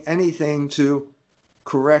doing anything to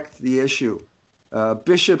correct the issue.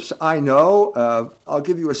 Bishops I know, I'll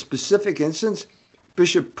give you a specific instance.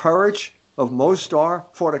 Bishop Purich of Mostar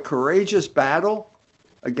fought a courageous battle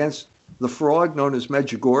against the fraud known as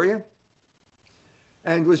Medjugorje,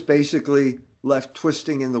 and was basically left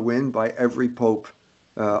twisting in the wind by every pope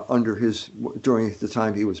during the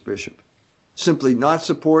time he was bishop. Simply not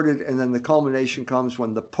supported, and then the culmination comes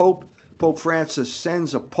when the Pope Francis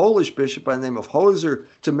sends a Polish bishop by the name of Hoser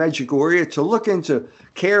to Medjugorje to look into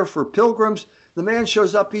care for pilgrims. The man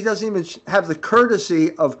shows up, he doesn't even have the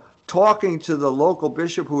courtesy of talking to the local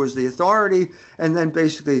bishop who is the authority, and then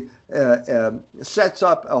basically sets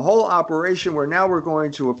up a whole operation where now we're going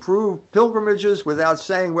to approve pilgrimages without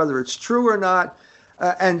saying whether it's true or not,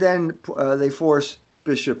 and then they force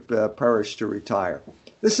Bishop Purich to retire.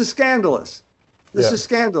 This is scandalous. This is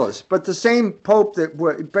scandalous. But the same Pope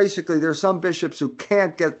that basically there's some bishops who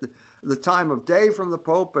can't get the time of day from the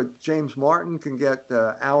Pope, but James Martin can get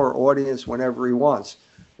our audience whenever he wants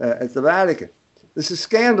at the Vatican. This is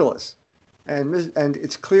scandalous, and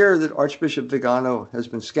it's clear that Archbishop Vigano has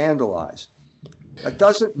been scandalized. That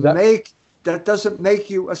doesn't make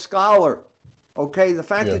you a scholar, okay? The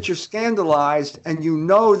fact that you're scandalized and you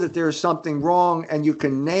know that there's something wrong, and you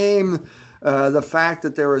can name the fact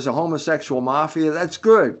that there is a homosexual mafia, that's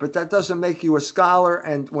good, but that doesn't make you a scholar.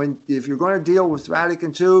 And if you're going to deal with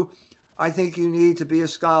Vatican II, I think you need to be a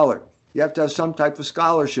scholar. You have to have some type of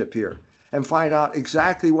scholarship here and find out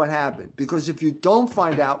exactly what happened. Because if you don't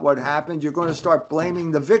find out what happened, you're going to start blaming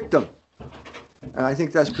the victim. And I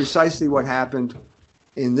think that's precisely what happened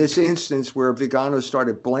in this instance, where Vigano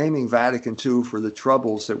started blaming Vatican II for the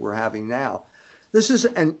troubles that we're having now. This is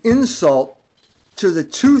an insult to the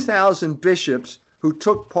 2,000 bishops who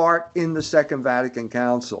took part in the Second Vatican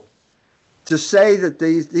Council. To say that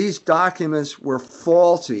these documents were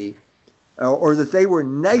faulty, or that they were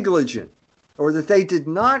negligent, or that they did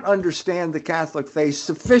not understand the Catholic faith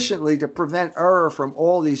sufficiently to prevent error from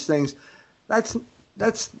all these things, that's an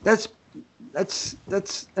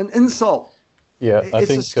insult. Yeah,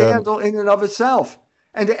 it's a scandal in and of itself,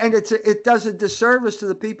 and it does a disservice to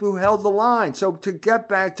the people who held the line. So to get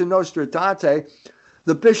back to Nostra Aetate,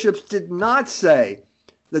 the bishops did not say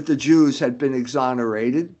that the Jews had been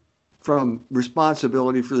exonerated from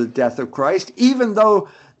responsibility for the death of Christ, even though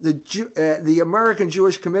the American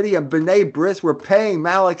Jewish Committee and B'nai B'rith were paying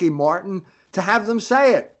Malachi Martin to have them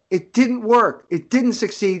say it. It didn't work. It didn't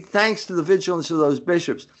succeed thanks to the vigilance of those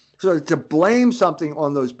bishops. So to blame something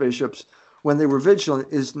on those bishops when they were vigilant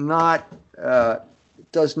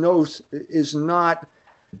does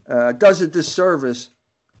a disservice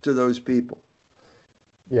to those people.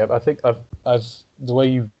 Yeah, I think I've the way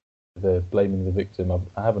you blaming the victim,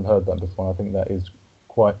 I haven't heard that before. I think that is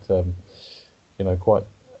quite quite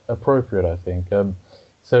appropriate, I think.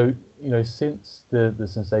 So, since the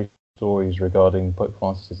sensational stories regarding Pope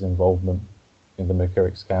Francis's involvement in the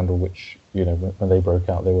McCarrick scandal, which, when they broke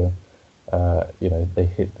out, they were, they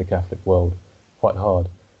hit the Catholic world quite hard.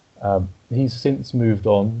 He's since moved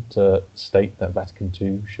on to state that Vatican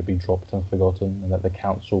II should be dropped and forgotten, and that the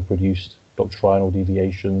Council produced doctrinal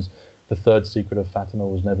deviations. The third secret of Fatima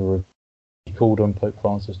was never revealed. He called on Pope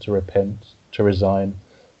Francis to repent, to resign.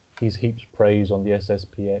 He's heaped praise on the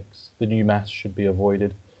SSPX. The new Mass should be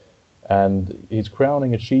avoided. And his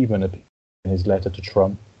crowning achievement appeared in his letter to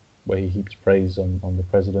Trump, where he heaps praise on the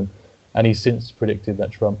president. And he's since predicted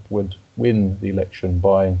that Trump would win the election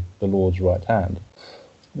by the Lord's right hand.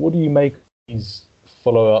 What do you make of these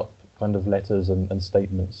follow-up kind of letters and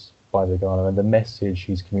statements by Vigano and the message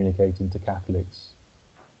he's communicating to Catholics?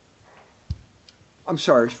 I'm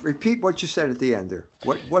sorry, repeat what you said at the end there.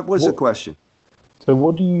 What was the question? So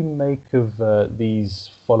what do you make of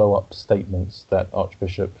these follow-up statements that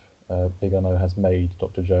Archbishop Vigano has made,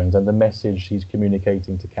 Dr. Jones, and the message he's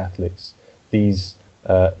communicating to Catholics, these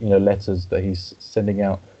letters that he's sending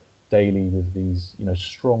out daily with these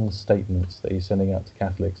strong statements that he's sending out to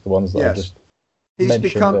Catholics, the ones that I just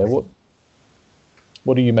mentioned there.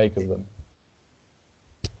 What do you make of them?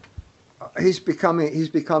 he's becoming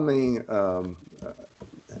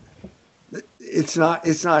it's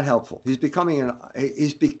not helpful. He's becoming an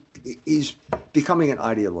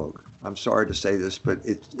ideologue. I'm sorry to say this, but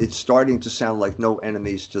it's starting to sound like no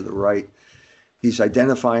enemies to the right. He's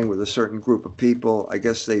identifying with a certain group of people. I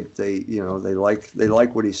guess they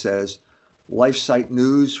like what he says. LifeSite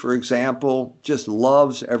News, for example, just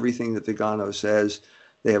loves everything that Vigano says.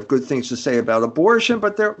 They have good things to say about abortion,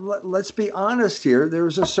 but let's be honest here.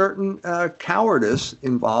 There's a certain cowardice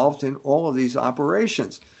involved in all of these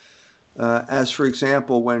operations. As, for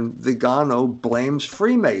example, when Vigano blames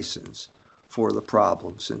Freemasons for the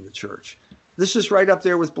problems in the church. This is right up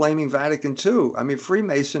there with blaming Vatican II. I mean,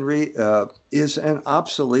 Freemasonry is an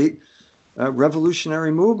obsolete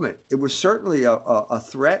revolutionary movement. It was certainly a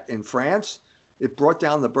threat in France. It brought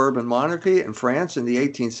down the Bourbon monarchy in France in the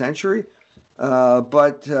 18th century.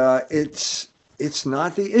 But it's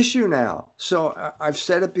not the issue now. So I've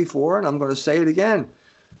said it before, and I'm going to say it again.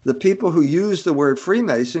 The people who use the word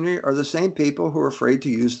Freemasonry are the same people who are afraid to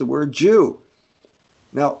use the word Jew.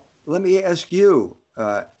 Now, let me ask you,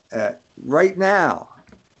 right now,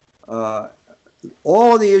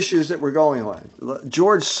 all the issues that we're going on,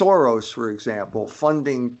 George Soros, for example,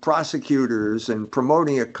 funding prosecutors and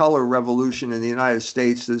promoting a color revolution in the United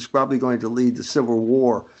States that's probably going to lead to civil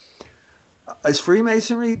war. Is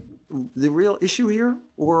Freemasonry the real issue here,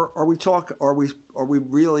 or are we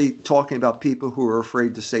really talking about people who are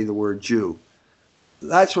afraid to say the word Jew?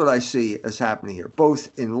 That's what I see as happening here,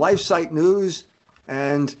 both in LifeSite News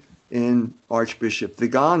and in Archbishop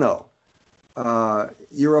Vigano.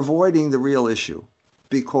 You're avoiding the real issue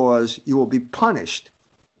because you will be punished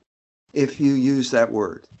if you use that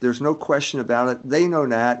word. There's no question about it. They know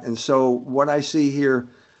that, and so what I see here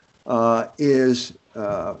is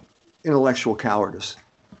intellectual cowardice.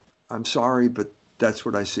 I'm sorry, but that's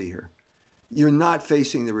what I see here. You're not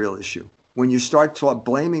facing the real issue. When you start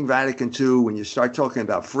blaming Vatican II, when you start talking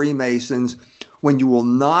about Freemasons, when you will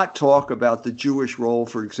not talk about the Jewish role,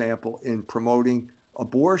 for example, in promoting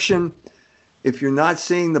abortion, if you're not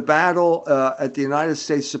seeing the battle at the United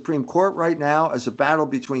States Supreme Court right now as a battle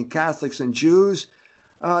between Catholics and Jews,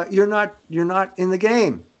 you're not in the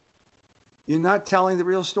game. You're not telling the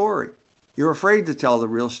real story. You're afraid to tell the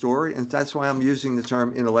real story, and that's why I'm using the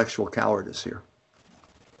term intellectual cowardice here.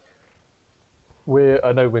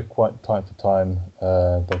 I know we're quite tight for time,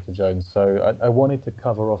 Dr. Jones, so I wanted to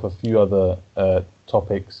cover off a few other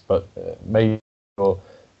topics, but maybe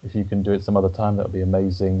if you can do it some other time, that would be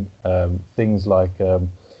amazing. Things like, I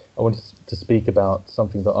wanted to speak about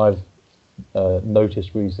something that I've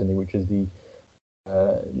noticed recently, which is the,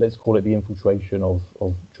 let's call it the infiltration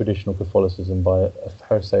of traditional Catholicism by a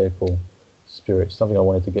Pharisaical spirit, something I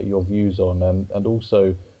wanted to get your views on, and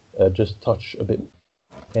also just touch a bit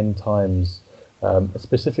end times,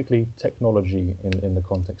 specifically technology in the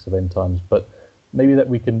context of end times, but maybe that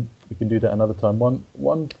we can do that another time.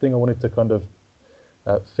 One thing I wanted to kind of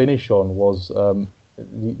finish on was the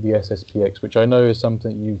SSPX, which I know is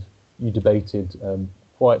something you debated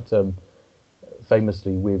quite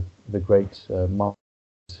famously with the great Mark,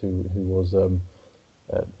 who was a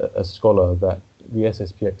scholar, that the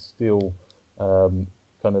SSPX still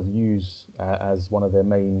kind of use as one of their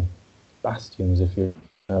main bastions. If you,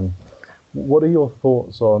 what are your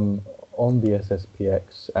thoughts on the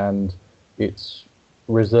SSPX and its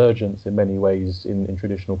resurgence in many ways in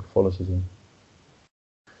traditional Catholicism?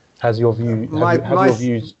 Has your view? My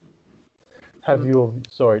views have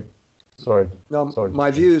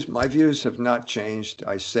not changed.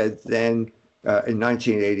 I said then in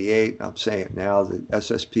 1988, I'm saying it now, that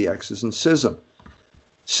SSPX is in schism.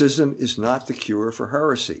 Schism is not the cure for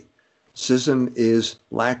heresy. Schism is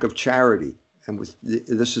lack of charity. And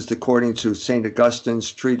this is according to St.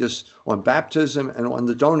 Augustine's treatise on baptism and on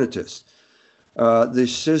the Donatists. The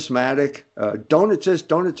schismatic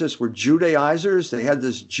Donatists were Judaizers. They had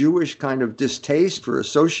this Jewish kind of distaste for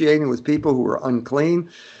associating with people who were unclean,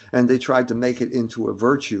 and they tried to make it into a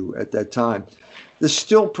virtue at that time. This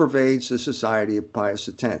still pervades the society of Pius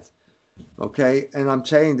X. Okay, and I'm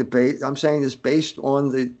saying this based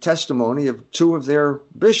on the testimony of two of their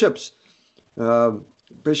bishops.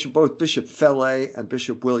 Both Bishop Fellay and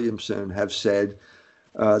Bishop Williamson have said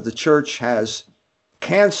the church has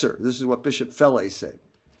cancer. This is what Bishop Fellay said.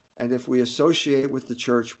 And if we associate with the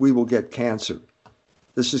church, we will get cancer.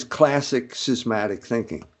 This is classic schismatic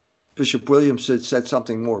thinking. Bishop Williamson said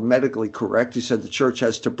something more medically correct. He said the church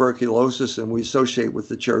has tuberculosis, and we associate with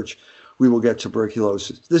the church, we will get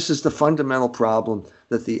tuberculosis. This is the fundamental problem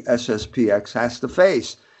that the SSPX has to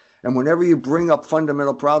face. And whenever you bring up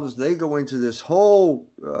fundamental problems, they go into this whole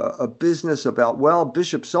a business about, well,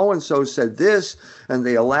 Bishop so-and-so said this, and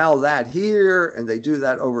they allow that here, and they do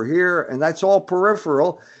that over here, and that's all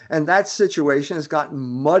peripheral. And that situation has gotten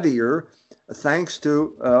muddier thanks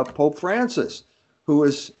to Pope Francis, who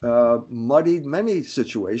has muddied many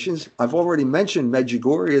situations. I've already mentioned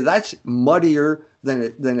Medjugorje. That's muddier than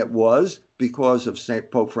it was because of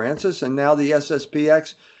St. Pope Francis, and now the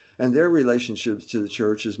SSPX and their relationships to the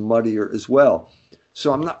church is muddier as well.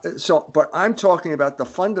 But I'm talking about the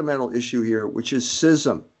fundamental issue here, which is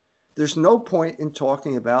schism. There's no point in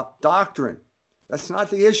talking about doctrine. That's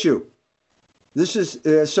not the issue. This is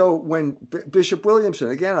so when Bishop Williamson,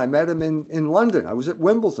 again, I met him in London. I was at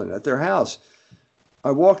Wimbledon at their house.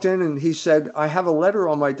 I walked in and he said, I have a letter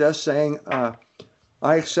on my desk saying, I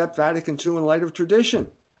accept Vatican II in light of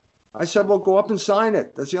tradition. I said, well, go up and sign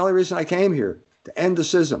it. That's the only reason I came here, to end the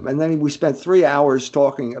schism. And then we spent 3 hours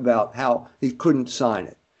talking about how he couldn't sign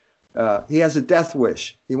it. He has a death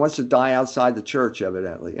wish. He wants to die outside the church,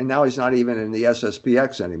 evidently. And now he's not even in the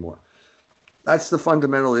SSPX anymore. That's the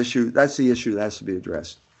fundamental issue. That's the issue that has to be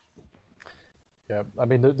addressed. Yeah, I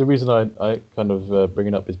mean, the reason I kind of bring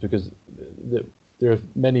it up is because there are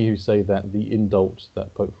many who say that the indult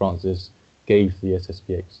that Pope Francis gave the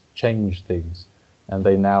SSPX changed things, and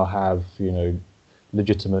they now have,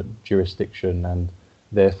 legitimate jurisdiction, and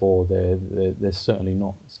therefore they're certainly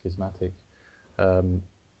not schismatic.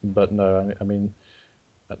 But no, I mean,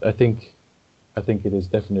 I think it is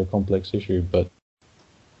definitely a complex issue. But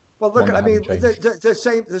well, look, I mean,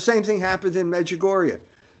 the same thing happened in Medjugorje.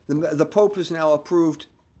 The Pope has now approved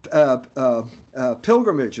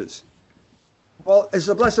pilgrimages. Well, is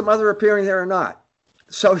the Blessed Mother appearing there or not?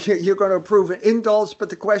 So you're going to approve indults, but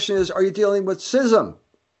the question is, are you dealing with schism?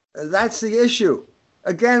 That's the issue.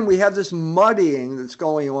 Again, we have this muddying that's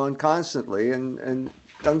going on constantly, and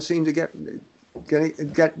doesn't seem to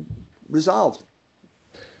get resolved.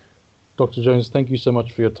 Dr. Jones, thank you so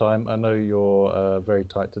much for your time. I know you're very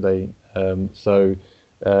tight today, so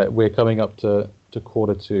we're coming up to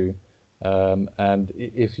 1:45. And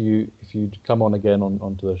if you come on again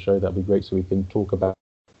onto the show, that'd be great, so we can talk about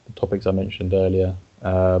the topics I mentioned earlier.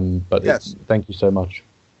 But yes, thank you so much.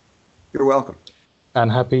 You're welcome.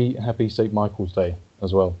 And happy St. Michael's Day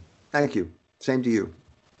as well. Thank you. Same to you.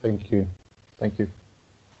 Thank you. Thank you.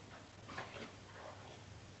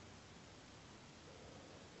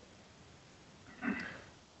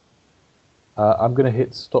 I'm going to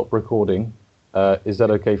hit stop recording. Is that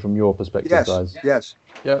okay from your perspective, guys? Yes.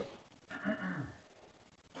 Yep.